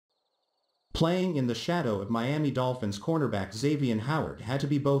Playing in the shadow of Miami Dolphins cornerback Xavier Howard had to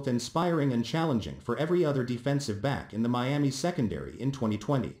be both inspiring and challenging for every other defensive back in the Miami secondary in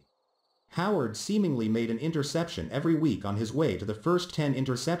 2020. Howard seemingly made an interception every week on his way to the first 10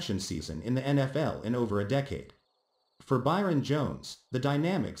 interception season in the NFL in over a decade. For Byron Jones, the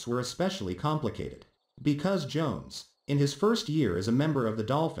dynamics were especially complicated. Because Jones, in his first year as a member of the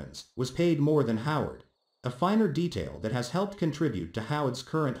Dolphins, was paid more than Howard, a finer detail that has helped contribute to Howard's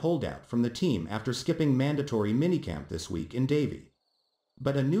current holdout from the team after skipping mandatory minicamp this week in Davie.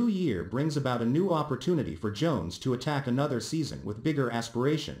 But a new year brings about a new opportunity for Jones to attack another season with bigger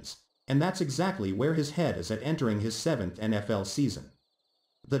aspirations, and that's exactly where his head is at entering his 7th NFL season.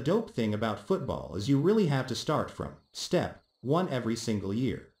 The dope thing about football is you really have to start from step 1 every single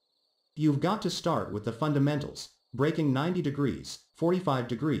year. You've got to start with the fundamentals, breaking 90 degrees, 45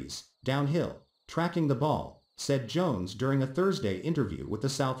 degrees, downhill, tracking the ball, said Jones during a Thursday interview with the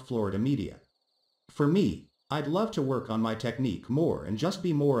South Florida media. For me, I'd love to work on my technique more and just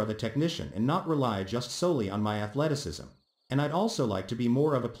be more of a technician and not rely just solely on my athleticism. And I'd also like to be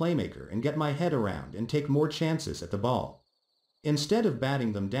more of a playmaker and get my head around and take more chances at the ball. Instead of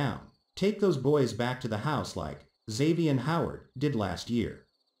batting them down, take those boys back to the house like Xavier Howard did last year.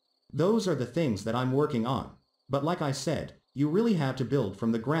 Those are the things that I'm working on, but like I said, you really have to build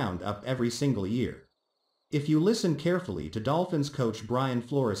from the ground up every single year. If you listen carefully to Dolphins coach Brian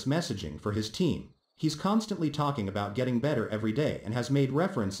Flores' messaging for his team, he's constantly talking about getting better every day and has made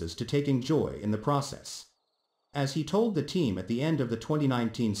references to taking joy in the process. As he told the team at the end of the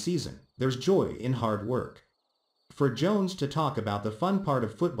 2019 season, there's joy in hard work. For Jones to talk about the fun part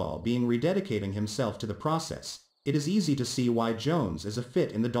of football being rededicating himself to the process, it is easy to see why Jones is a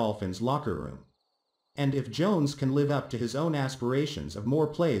fit in the Dolphins locker room. And if Jones can live up to his own aspirations of more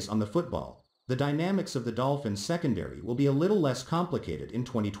plays on the football, the dynamics of the Dolphins secondary will be a little less complicated in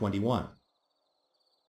 2021.